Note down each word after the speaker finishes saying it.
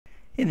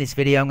In this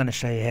video I'm going to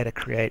show you how to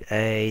create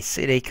a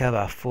CD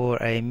cover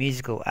for a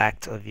musical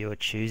act of your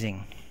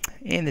choosing.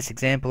 In this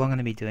example I'm going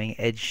to be doing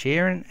Ed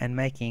Sheeran and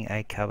making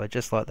a cover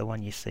just like the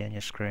one you see on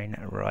your screen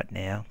right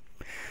now.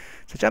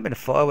 So jump into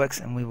Fireworks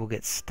and we will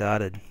get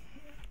started.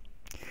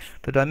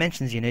 The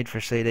dimensions you need for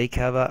a CD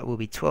cover will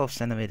be 12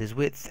 centimeters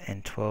width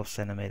and 12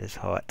 centimeters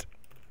height.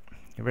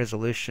 Your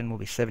resolution will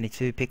be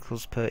 72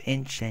 pixels per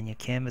inch and your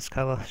canvas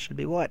color should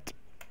be white.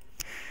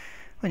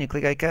 When you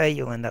click OK,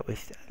 you'll end up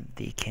with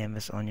the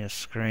canvas on your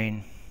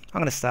screen.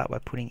 I'm going to start by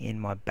putting in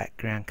my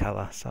background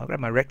color. So I'll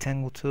grab my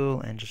rectangle tool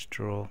and just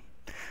draw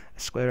a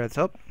square at the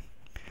top.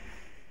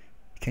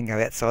 You can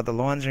go outside the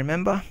lines,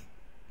 remember.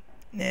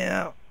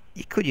 Now,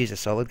 you could use a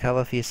solid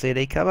color for your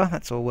CD cover.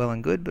 That's all well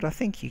and good, but I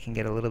think you can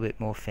get a little bit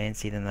more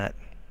fancy than that.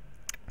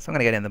 So I'm going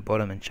to go down the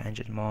bottom and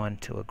change mine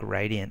to a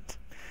gradient.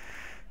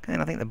 Okay,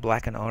 and I think the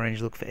black and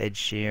orange look for Ed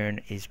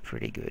Sheeran is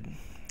pretty good.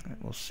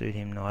 It will suit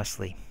him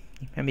nicely.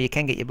 Remember, you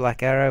can get your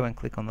black arrow and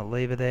click on the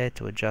lever there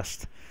to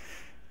adjust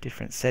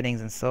different settings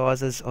and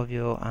sizes of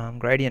your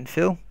gradient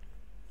fill.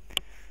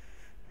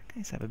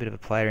 Okay, so have a bit of a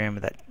play around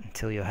with that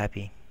until you're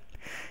happy.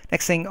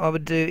 Next thing I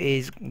would do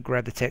is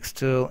grab the text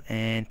tool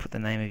and put the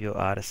name of your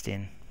artist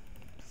in.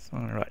 So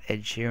I'm going to write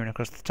Ed Sheeran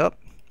across the top.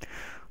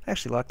 I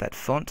actually like that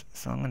font,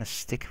 so I'm going to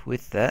stick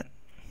with that.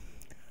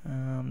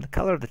 The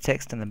colour of the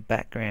text and the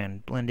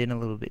background blend in a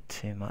little bit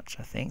too much,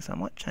 I think, so I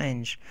might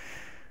change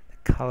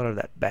colour of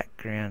that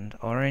background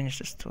orange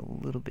just to a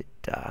little bit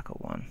darker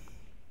one.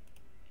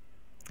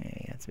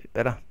 Yeah, that's a bit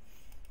better.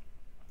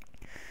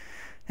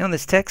 Now on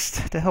this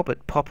text, to help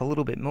it pop a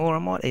little bit more, I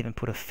might even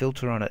put a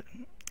filter on it,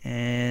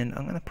 and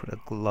I'm going to put a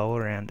glow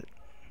around it.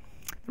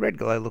 The red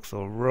glow looks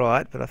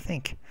alright, but I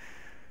think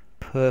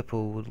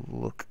purple would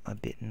look a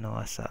bit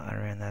nicer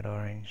around that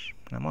orange.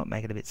 And I might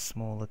make it a bit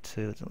smaller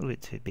too. It's a little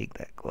bit too big,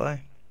 that glow.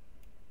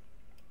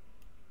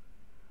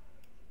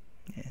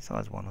 Yeah,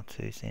 size 1 or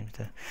 2 seems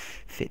to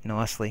fit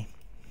nicely.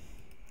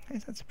 Okay,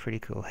 so that's a pretty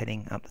cool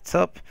heading up the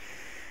top.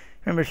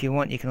 Remember, if you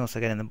want, you can also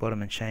go down the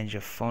bottom and change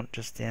your font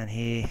just down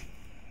here.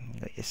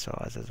 You've got your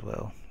size as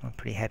well. I'm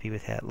pretty happy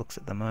with how it looks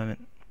at the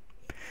moment.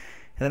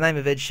 And the name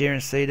of Ed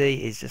Sheeran's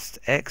CD is just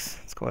X.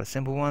 It's quite a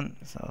simple one,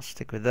 so I'll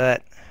stick with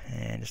that.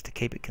 And just to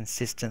keep it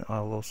consistent,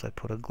 I'll also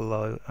put a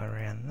glow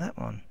around that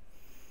one.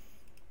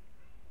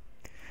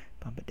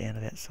 Bump it down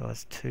to about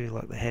size 2,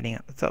 like the heading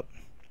up the top.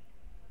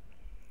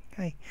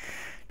 Okay,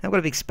 now I've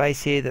got a big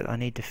space here that I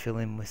need to fill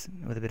in with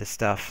a bit of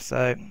stuff.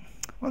 So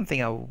one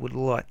thing I would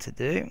like to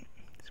do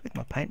is with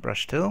my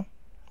paintbrush tool,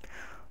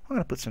 I'm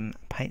going to put some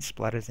paint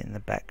splatters in the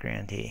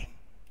background here.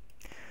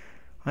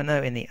 I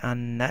know in the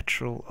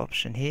unnatural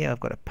option here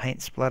I've got a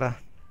paint splatter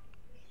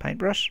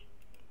paintbrush.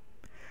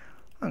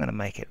 I'm going to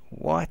make it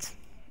white,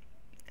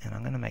 and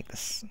I'm going to make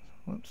this.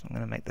 Whoops! I'm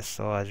going to make the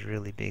size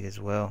really big as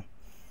well,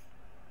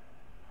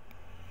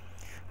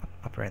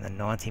 up around the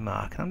 90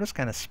 mark. And I'm just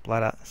going to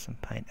splatter some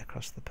paint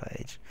across the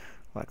page,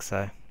 like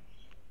so.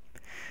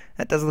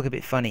 That does look a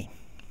bit funny.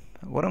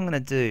 But what I'm going to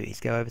do is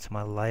go over to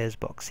my layers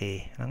box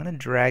here, and I'm going to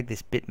drag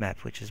this bitmap,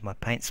 which is my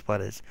paint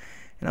splatters,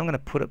 and I'm going to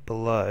put it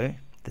below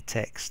the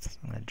text.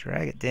 I'm going to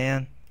drag it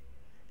down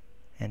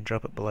and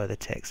drop it below the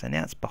text. So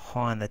now it's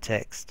behind the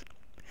text.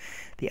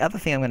 The other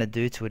thing I'm going to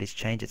do to it is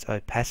change its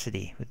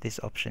opacity with this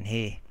option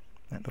here.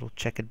 That little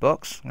checkered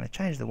box. I'm going to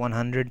change the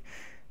 100.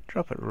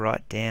 Drop it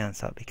right down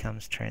so it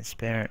becomes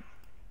transparent.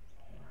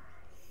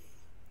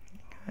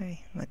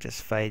 Okay, that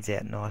just fades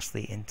out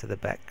nicely into the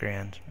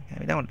background. Okay,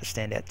 we don't want it to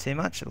stand out too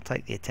much. It'll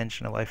take the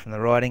attention away from the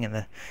writing and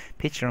the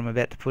picture I'm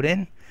about to put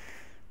in.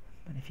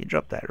 But if you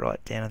drop that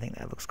right down, I think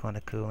that looks kind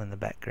of cool in the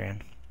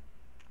background.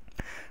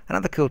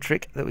 Another cool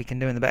trick that we can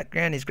do in the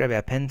background is grab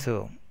our pen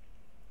tool.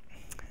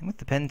 And with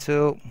the pen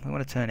tool, we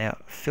want to turn our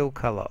fill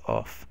color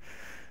off.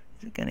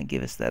 Is it going to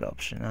give us that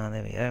option? Oh,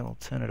 there we go. We'll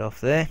turn it off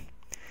there.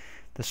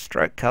 The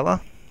stroke color,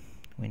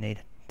 we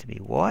need to be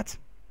white,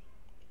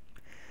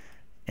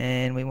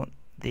 and we want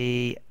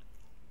the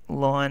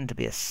line to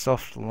be a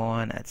soft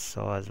line at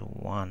size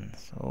 1,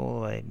 so all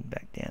the way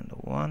back down to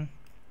 1.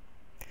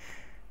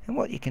 And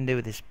what you can do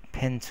with this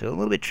pen tool, a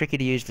little bit tricky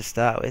to use to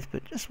start with,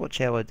 but just watch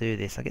how I do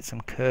this. I get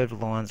some curved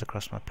lines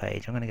across my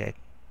page. I'm going to go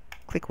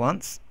click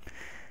once,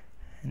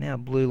 and now a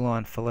blue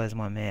line follows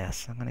my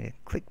mouse. I'm going to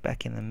click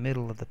back in the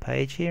middle of the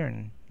page here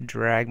and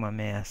drag my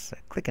mouse. So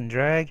click and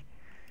drag,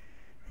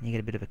 and you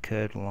get a bit of a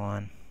curved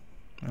line.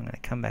 I'm going to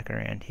come back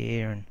around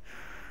here, and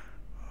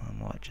I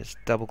might just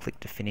double click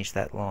to finish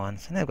that line.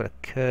 So now I've got a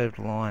curved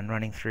line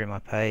running through my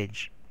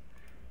page.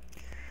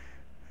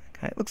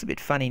 Okay, it looks a bit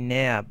funny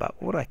now, but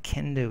what I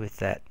can do with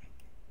that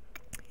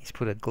is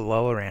put a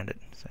glow around it.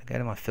 So go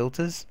to my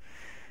filters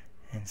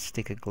and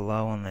stick a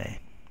glow on there.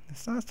 It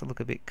starts to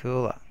look a bit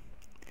cooler.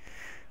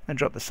 I'm going to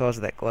drop the size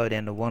of that glow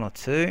down to 1 or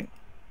 2.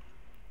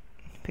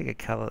 Pick a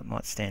colour that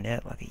might stand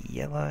out, like a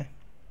yellow.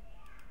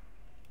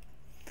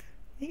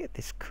 You get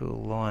this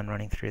cool line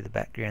running through the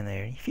background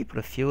there. If you put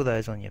a few of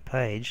those on your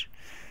page,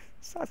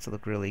 it starts to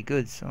look really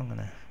good. So I'm going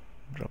to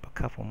drop a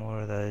couple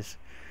more of those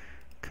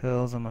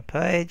curls on my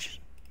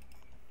page.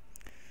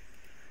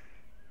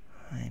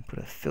 And put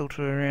a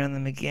filter around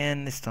them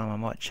again. This time I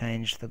might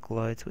change the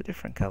glow to a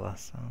different colour.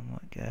 So I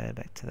might go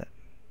back to that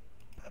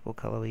purple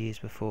colour we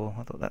used before.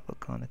 I thought that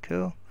looked kind of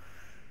cool.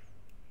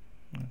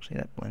 Actually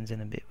that blends in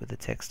a bit with the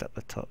text up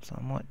the top, so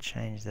I might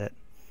change that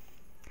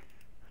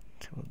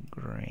to a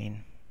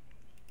green.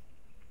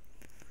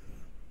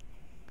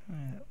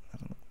 That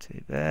doesn't look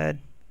too bad.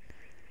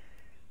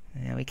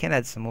 Now we can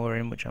add some more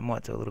in, which I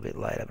might do a little bit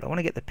later, but I want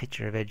to get the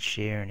picture of Ed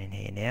Sheeran in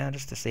here now,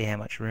 just to see how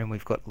much room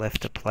we've got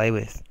left to play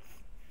with.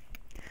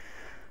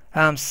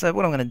 So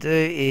what I'm going to do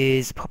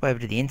is pop over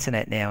to the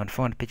internet now and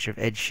find a picture of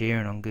Ed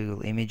Sheeran on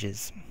Google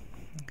Images.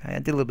 Okay, I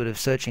did a little bit of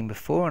searching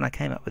before and I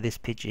came up with this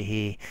picture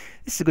here.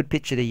 This is a good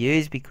picture to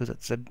use because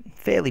it's a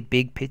fairly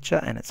big picture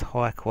and it's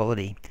high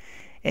quality.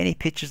 Any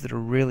pictures that are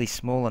really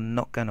small are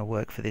not going to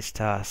work for this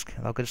task.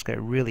 They'll just go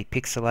really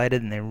pixelated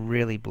and they're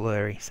really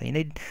blurry. So you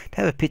need to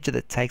have a picture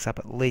that takes up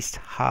at least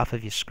half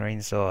of your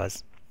screen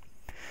size.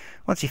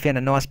 Once you've found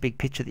a nice big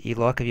picture that you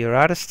like of your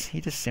artist,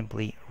 you just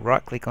simply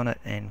right click on it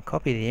and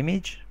copy the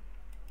image.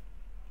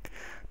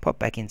 Pop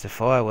back into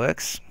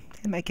Fireworks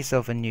and make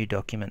yourself a new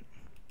document.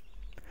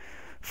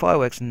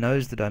 Fireworks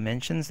knows the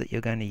dimensions that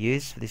you're going to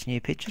use for this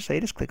new picture, so you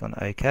just click on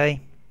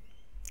OK,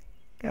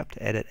 go up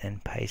to Edit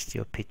and paste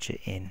your picture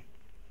in.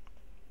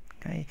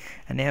 Okay,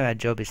 and now our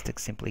job is to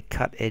simply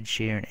cut Ed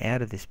Sheeran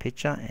out of this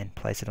picture and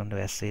place it onto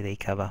our CD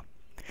cover.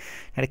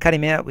 Now to cut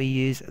him out we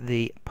use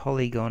the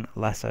Polygon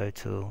Lasso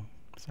tool.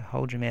 So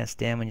hold your mouse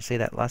down when you see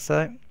that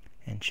lasso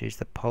and choose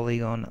the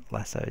Polygon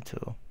Lasso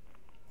tool.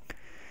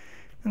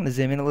 I'm going to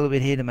zoom in a little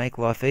bit here to make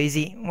life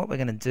easy. What we're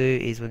going to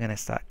do is we're going to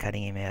start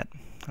cutting him out.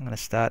 I'm going to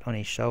start on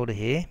his shoulder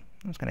here.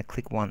 I'm just going to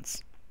click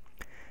once.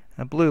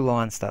 A blue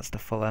line starts to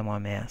follow my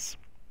mouse.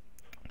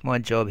 My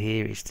job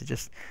here is to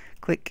just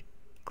click,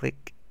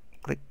 click,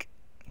 click,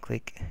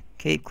 click,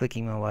 keep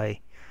clicking my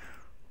way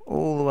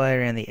all the way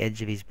around the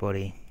edge of his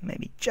body,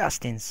 maybe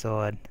just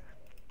inside.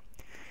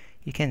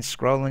 You can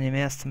scroll on your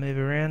mouse to move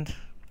around.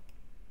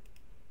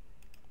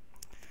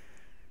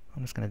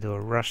 I'm just going to do a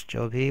rush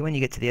job here. When you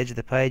get to the edge of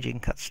the page you can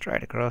cut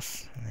straight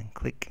across and then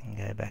click and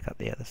go back up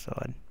the other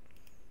side.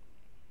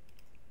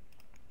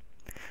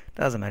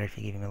 Doesn't matter if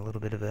you give him a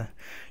little bit of a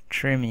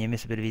trim and you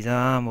miss a bit of his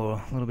arm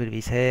or a little bit of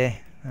his hair,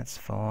 that's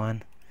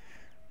fine,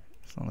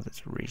 as long as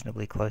it's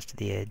reasonably close to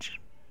the edge.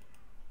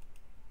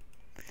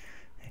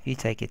 If you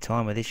take your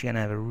time with this, you're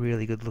going to have a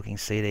really good looking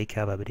CD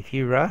cover, but if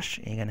you rush,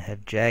 you're going to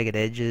have jagged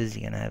edges,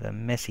 you're going to have a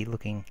messy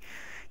looking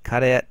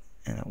cutout,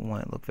 and it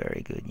won't look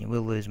very good. You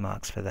will lose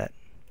marks for that.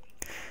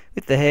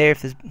 With the hair,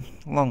 if there's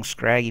long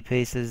scraggy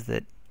pieces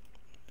that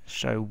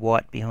show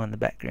white behind the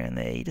background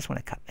there, you just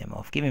want to cut them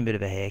off. Give him a bit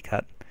of a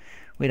haircut.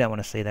 We don't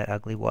want to see that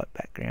ugly white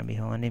background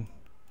behind him.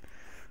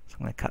 So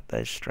I'm going to cut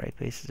those stray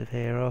pieces of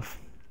hair off.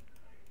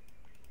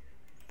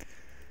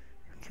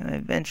 Okay,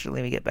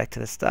 eventually we get back to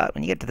the start.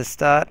 When you get to the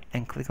start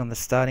and click on the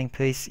starting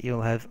piece,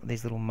 you'll have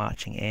these little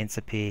marching ants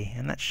appear,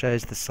 and that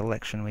shows the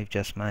selection we've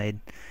just made.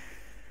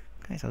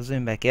 Okay, so I'll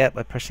zoom back out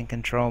by pressing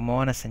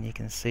Ctrl- and you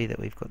can see that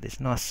we've got this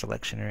nice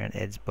selection around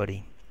Ed's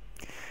body.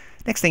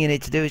 Next thing you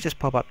need to do is just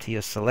pop up to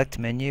your select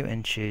menu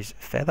and choose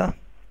feather.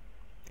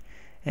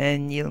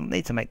 And you'll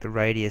need to make the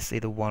radius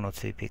either 1 or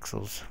 2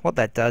 pixels. What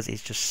that does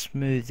is just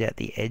smooths out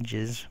the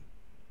edges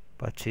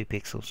by 2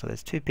 pixels. So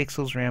there's 2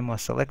 pixels around my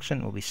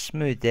selection, will be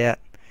smoothed out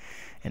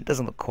and it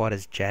doesn't look quite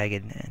as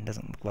jagged and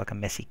doesn't look like a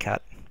messy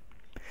cut.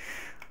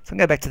 So I'll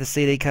go back to the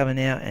CD cover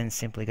now and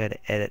simply go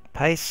to Edit,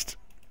 Paste,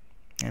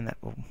 and that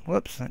will,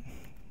 whoops, I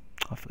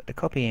forgot to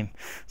copy him.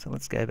 So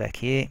let's go back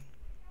here,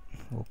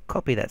 we'll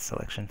copy that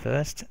selection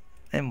first,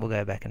 then we'll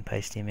go back and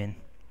paste him in.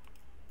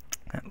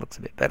 That looks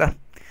a bit better.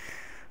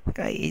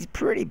 Okay, he's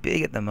pretty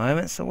big at the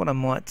moment, so what I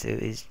might do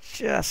is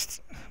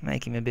just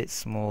make him a bit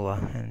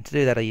smaller, and to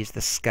do that I use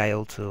the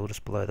scale tool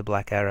just below the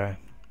black arrow.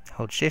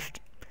 Hold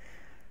shift,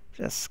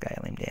 just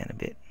scale him down a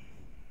bit.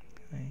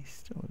 Okay, he's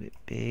still a bit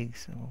big,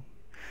 so we'll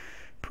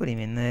put him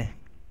in there.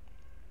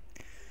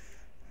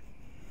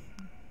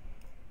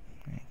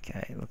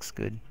 Okay, looks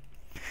good.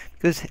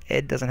 Because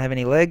Ed doesn't have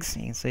any legs,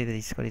 you can see that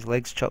he's got his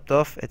legs chopped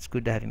off. It's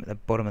good to have him at the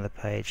bottom of the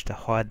page to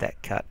hide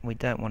that cut. We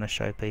don't want to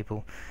show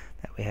people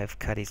that we have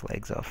cut his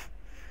legs off.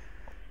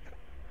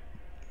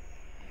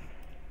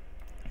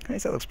 Okay,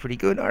 so that looks pretty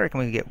good. I reckon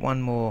we can get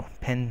one more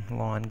pen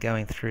line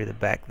going through the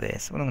back there.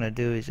 So what I'm going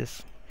to do is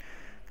just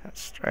cut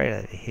straight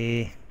over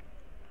here,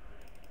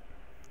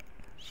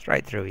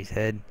 straight through his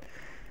head.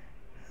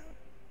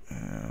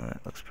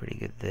 That looks pretty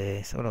good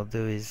there. So what I'll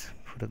do is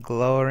put a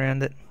glow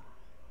around it.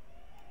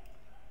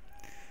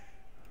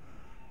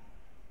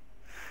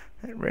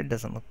 That red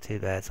doesn't look too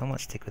bad, so I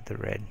might stick with the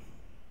red.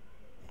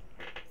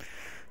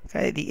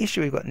 Okay, the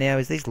issue we've got now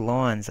is these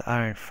lines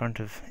are in front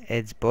of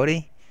Ed's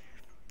body,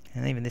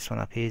 and even this one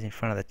up here is in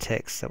front of the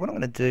text. So what I'm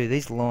going to do,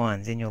 these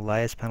lines in your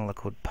layers panel are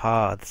called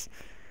paths.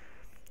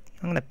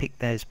 I'm going to pick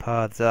those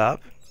paths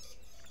up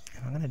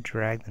and I'm going to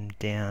drag them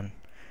down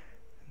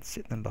and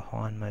sit them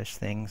behind most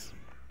things.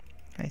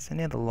 Okay, so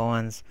now the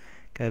lines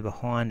go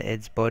behind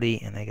Ed's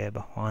body and they go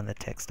behind the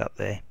text up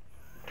there.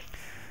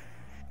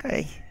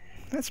 Okay,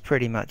 that's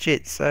pretty much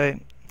it. So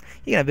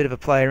You can have a bit of a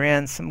play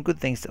around. Some good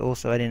things to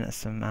also add in are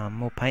some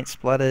more paint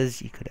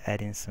splatters. You could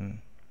add in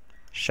some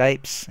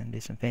shapes and do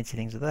some fancy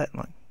things with that,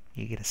 like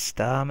you get a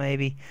star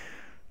maybe,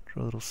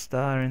 draw a little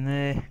star in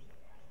there,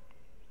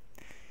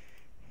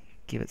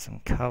 give it some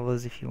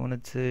colours if you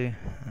wanted to,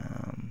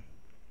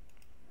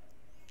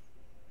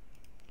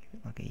 give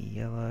it like a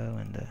yellow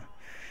and a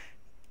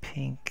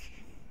pink,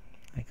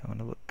 they kind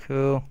of look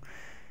cool.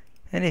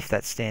 And if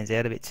that stands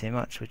out a bit too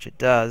much, which it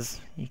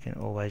does, you can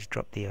always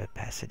drop the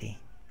opacity,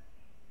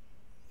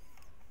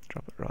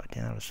 drop it right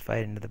down, it'll just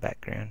fade into the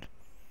background.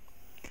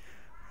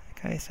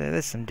 Okay, so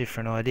there's some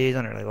different ideas.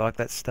 I don't really like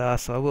that star,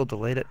 so I will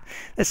delete it.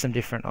 There's some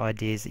different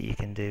ideas that you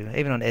can do.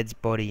 Even on Ed's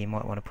body, you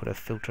might want to put a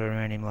filter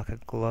around him, like a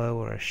glow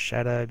or a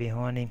shadow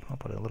behind him. I'll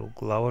put a little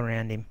glow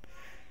around him.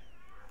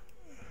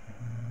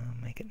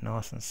 Make it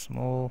nice and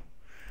small.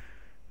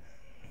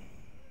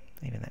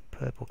 Even that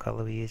purple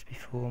colour we used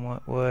before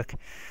might work.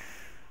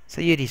 So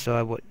you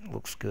decide what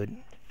looks good.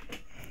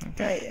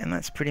 Okay, and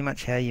that's pretty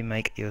much how you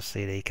make your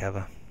CD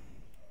cover.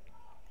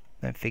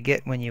 Don't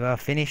forget, when you are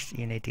finished,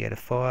 you need to go to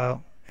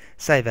File,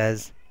 Save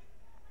As,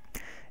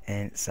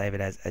 and save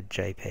it as a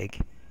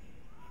JPEG.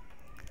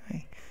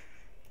 Okay.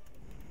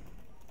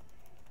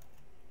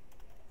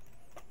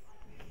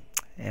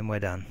 And we're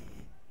done.